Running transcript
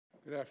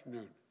Good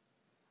afternoon.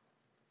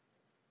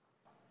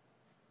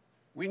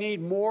 We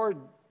need more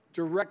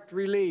direct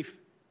relief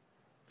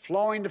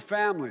flowing to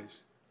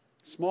families,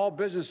 small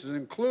businesses,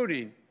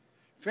 including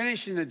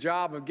finishing the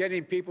job of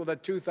getting people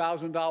that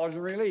 $2,000 in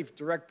relief,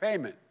 direct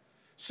payment.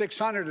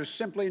 $600 is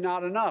simply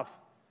not enough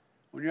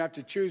when you have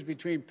to choose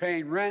between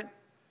paying rent,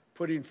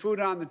 putting food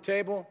on the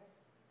table,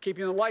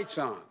 keeping the lights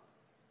on.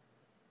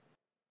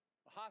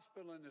 The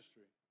hospital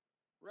industry,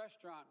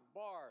 restaurant,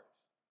 bars.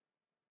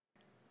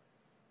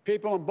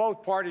 People in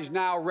both parties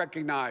now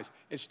recognize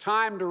it's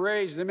time to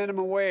raise the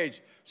minimum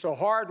wage so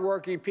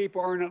hardworking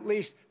people earn at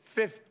least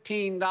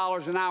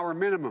 $15 an hour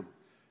minimum.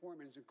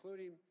 Appointments,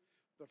 including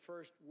the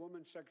first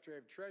woman Secretary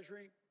of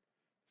Treasury,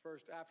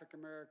 first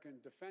African-American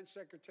Defense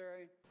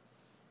Secretary.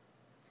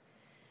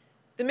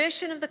 The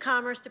mission of the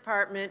Commerce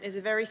Department is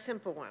a very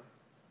simple one: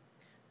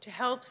 to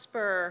help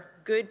spur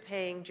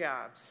good-paying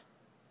jobs,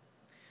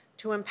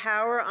 to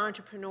empower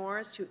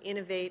entrepreneurs to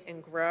innovate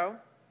and grow,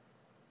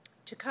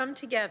 to come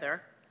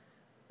together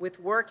with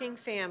working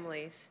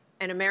families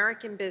and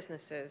American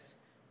businesses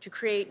to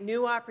create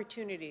new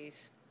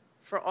opportunities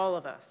for all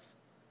of us.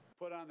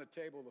 Put on the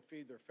table to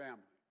feed their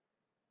family.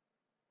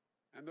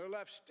 And they're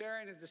left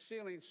staring at the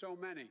ceiling, so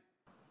many.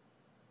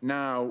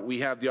 Now we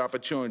have the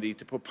opportunity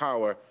to put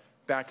power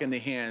back in the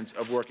hands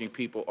of working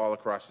people all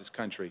across this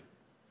country.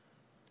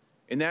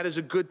 And that is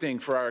a good thing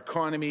for our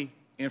economy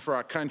and for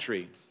our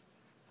country.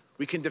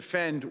 We can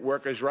defend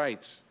workers'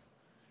 rights.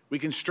 We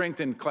can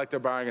strengthen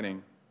collective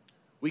bargaining.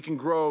 We can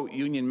grow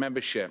union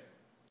membership.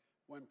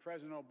 When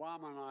President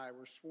Obama and I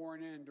were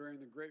sworn in during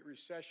the Great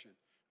Recession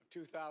of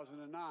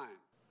 2009.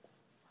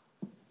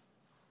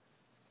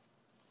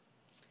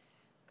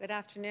 Good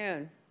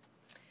afternoon.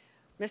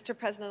 Mr.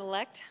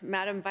 President-elect,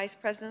 Madam Vice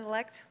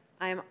President-elect,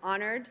 I am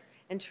honored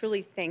and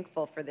truly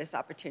thankful for this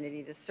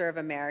opportunity to serve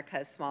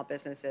America's small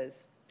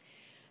businesses.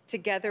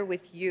 Together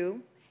with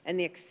you and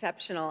the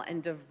exceptional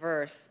and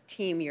diverse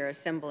team you're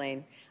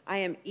assembling, I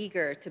am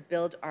eager to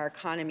build our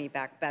economy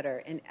back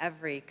better in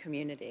every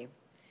community.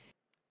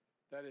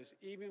 That is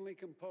evenly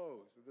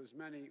composed with as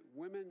many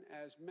women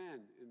as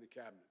men in the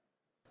cabinet.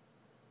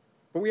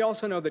 But we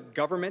also know that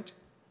government,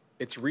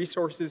 its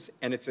resources,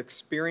 and its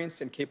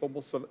experienced and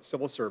capable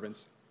civil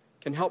servants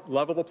can help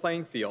level the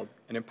playing field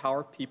and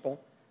empower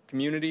people,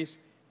 communities,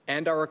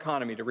 and our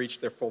economy to reach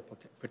their full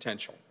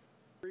potential.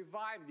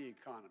 Revive the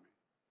economy.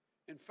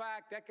 In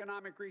fact,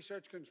 economic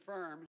research confirms